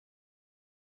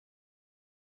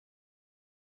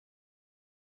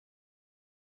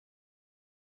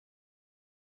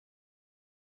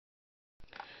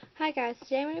Hi guys,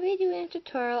 today I'm going to be doing a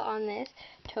tutorial on this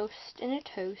toast in a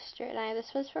toaster, and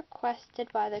this was requested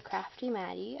by the Crafty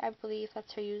Maddie. I believe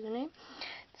that's her username.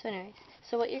 So anyways,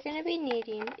 so what you're going to be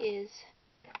needing is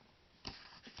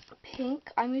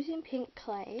pink. I'm using pink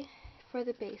clay for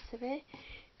the base of it.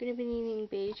 You're going to be needing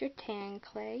beige or tan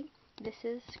clay. This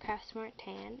is Craft Smart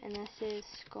Tan, and this is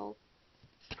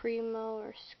Primo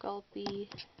or Sculpey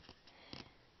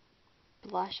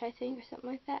Blush, I think, or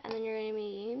something like that. And then you're going to be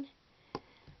needing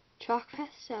chalk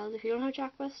pastels. If you don't have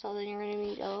chalk pastels, then you're going to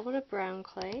need a little bit of brown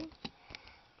clay.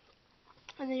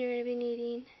 And then you're going to be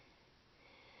needing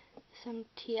some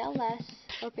TLS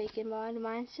or bacon bond.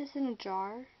 Mine's just in a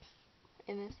jar,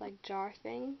 in this like jar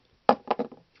thing.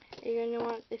 You're going to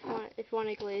want, if you want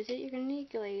to glaze it, you're going to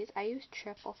need glaze. I use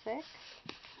triple thick.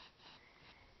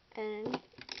 And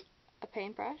a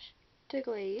paintbrush to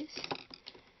glaze.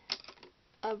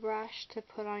 A brush to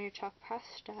put on your chalk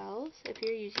pastels, if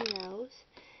you're using those.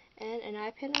 And an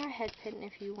eye pin or a head pin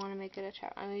if you want to make it a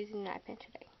chart. I'm using an eye pin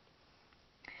today.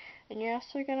 And you're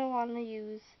also going to want to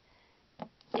use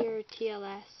your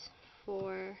TLS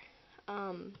for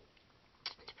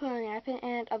to put on the eye pin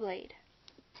and a blade.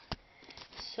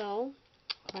 So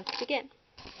let's begin.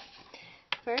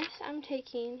 First, I'm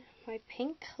taking my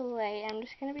pink clay. I'm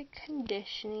just going to be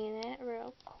conditioning it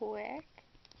real quick.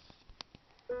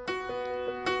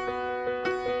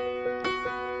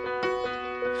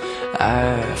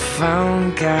 I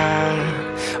found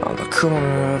God on the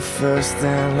corner of First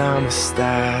and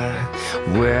Amistad,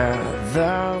 where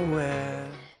the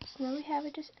wind. So now we have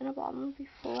it just in a ball. I'm going to be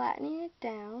flattening it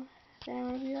down. Then I'm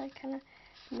going to be like kind of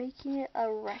making it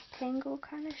a rectangle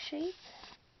kind of shape.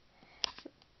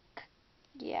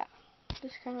 Yeah,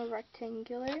 just kind of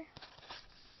rectangular.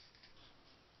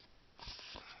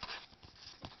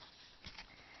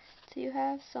 So you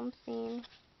have something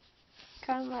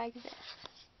kind of like this.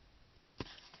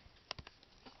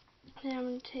 Then I'm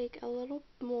going to take a little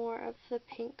more of the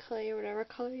pink clay or whatever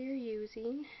color you're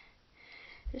using.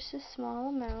 Just a small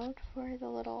amount for the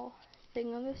little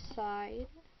thing on the side.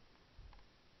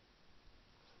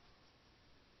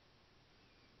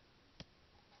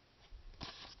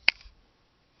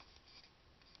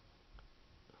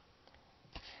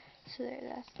 So there,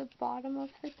 that's the bottom of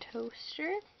the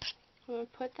toaster. I'm going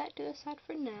to put that to the side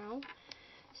for now.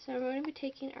 So we're going to be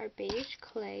taking our beige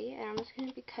clay, and I'm just going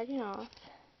to be cutting off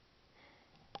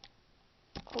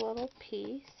a little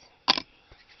piece.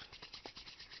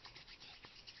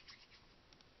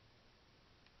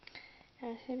 And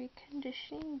I'm just going to be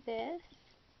conditioning this.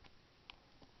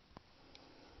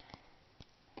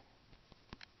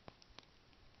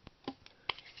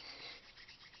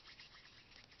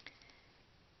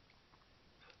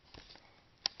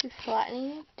 Be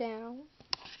flattening it down.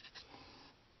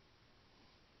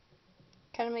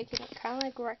 Kind of making it kind of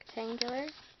like rectangular.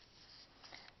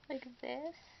 Like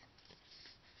this.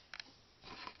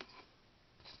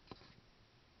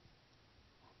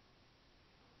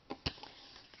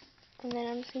 And then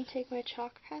I'm just going to take my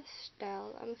chalk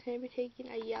pastel. I'm just going to be taking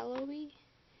a yellowy.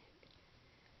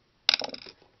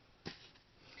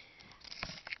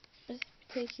 Just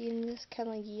taking this kind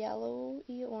of like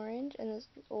yellowy orange and this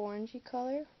orangey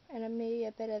color. And maybe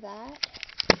a bit of that.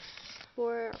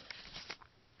 For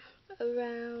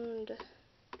around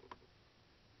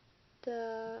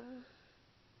the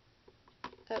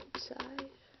outside.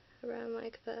 Around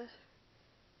like this.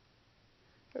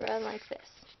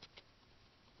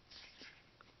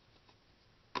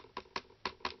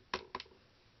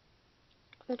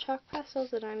 The chalk pastels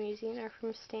that I'm using are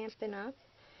from Stampin' Up.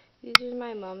 These were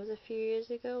my mom's a few years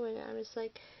ago, and I'm just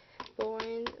like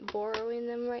borrowing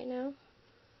them right now.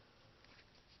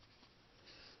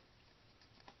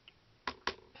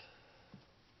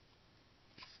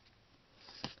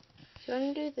 So I'm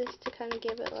going to do this to kind of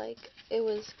give it like it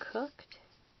was cooked.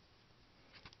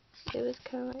 It was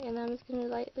kind of like, and I'm just going to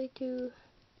lightly do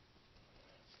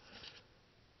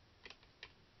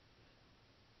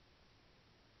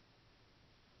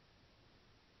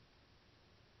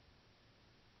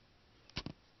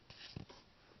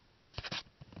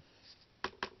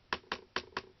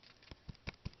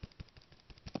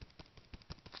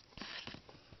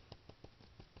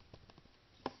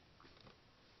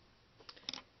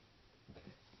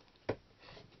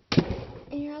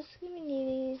and you're also going to be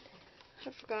needing,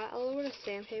 I forgot, a little bit of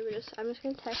sandpaper. I'm just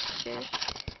going to texture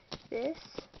this,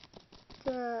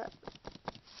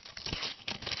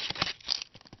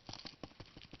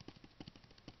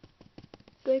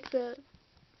 like the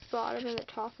bottom and the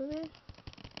top of it.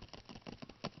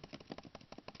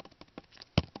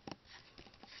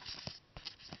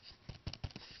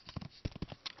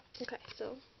 Okay,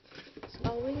 so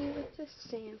all we need is the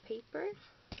sandpaper.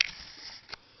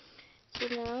 So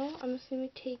now I'm just going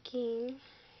to be taking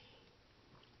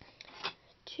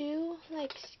 2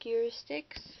 like skewer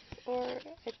sticks or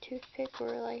a toothpick or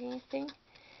like anything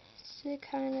to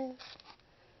kind of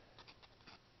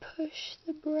push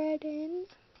the bread in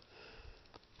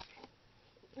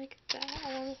like that.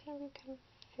 I'm just going to be kind of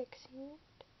fixing it.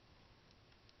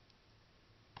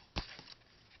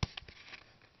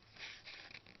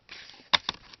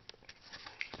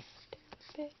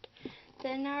 Bit.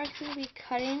 Then now we're going to be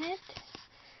cutting it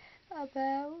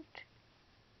about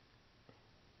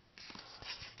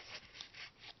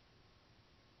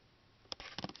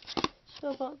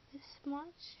this much.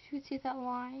 You can see that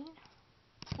line.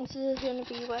 This is going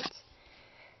to be what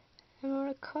I'm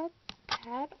going to cut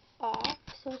that off.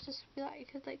 So it's just be like you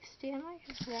could like stand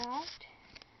like that.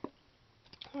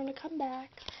 I'm going to come back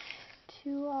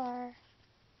to our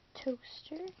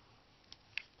toaster.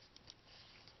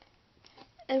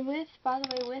 And by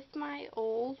the way, with my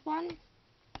old one,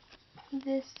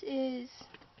 this is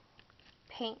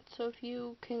paint. So if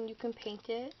you can paint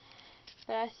it.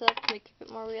 But I still have to make it a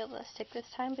bit more realistic this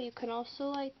time. But you can also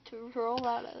like to roll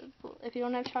out, if you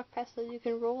don't have chalk pastels, you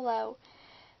can roll out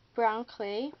brown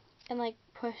clay and like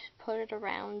put it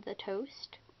around the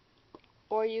toast.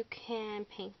 Or you can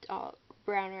paint all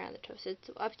brown around the toast. It's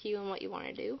up to you and what you want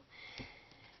to do.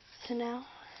 So now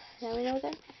we know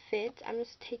that fits. I'm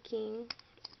just taking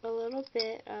a little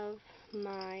bit of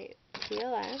my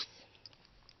PLS,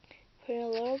 putting a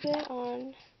little bit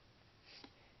on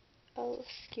a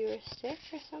skewer stick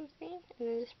or something, and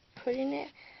then just putting it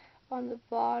on the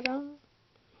bottom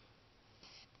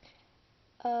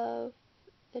of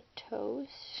the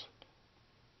toast.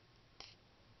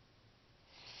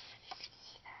 You can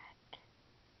see that.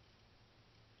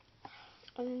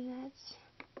 And then that's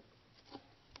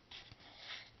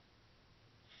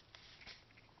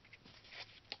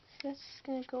just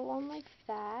gonna go on like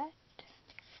that,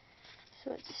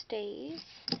 so it stays.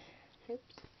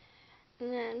 Oops.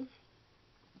 And then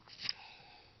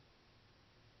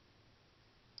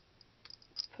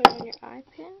put on your eye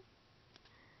pin.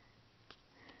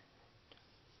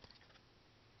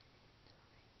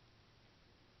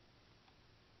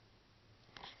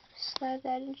 Slide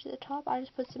that into the top. I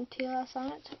just put some TLS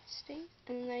on it so it stays.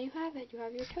 And there you have it. You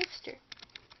have your toaster.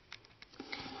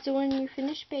 So when you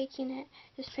finish baking it,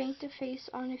 just paint the face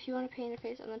on, if you want to paint a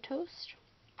face on the toast.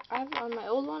 On my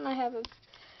old one, I have a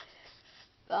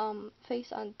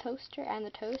face on the toaster and the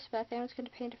toast, but I think I'm just going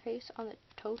to paint a face on the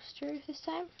toaster this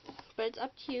time. But it's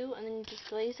up to you, and then you just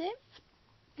glaze it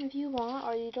if you want,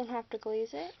 or you don't have to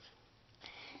glaze it.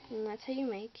 And that's how you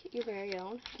make your very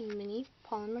own mini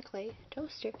polymer clay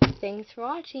toaster. Thanks for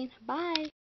watching.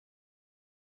 Bye!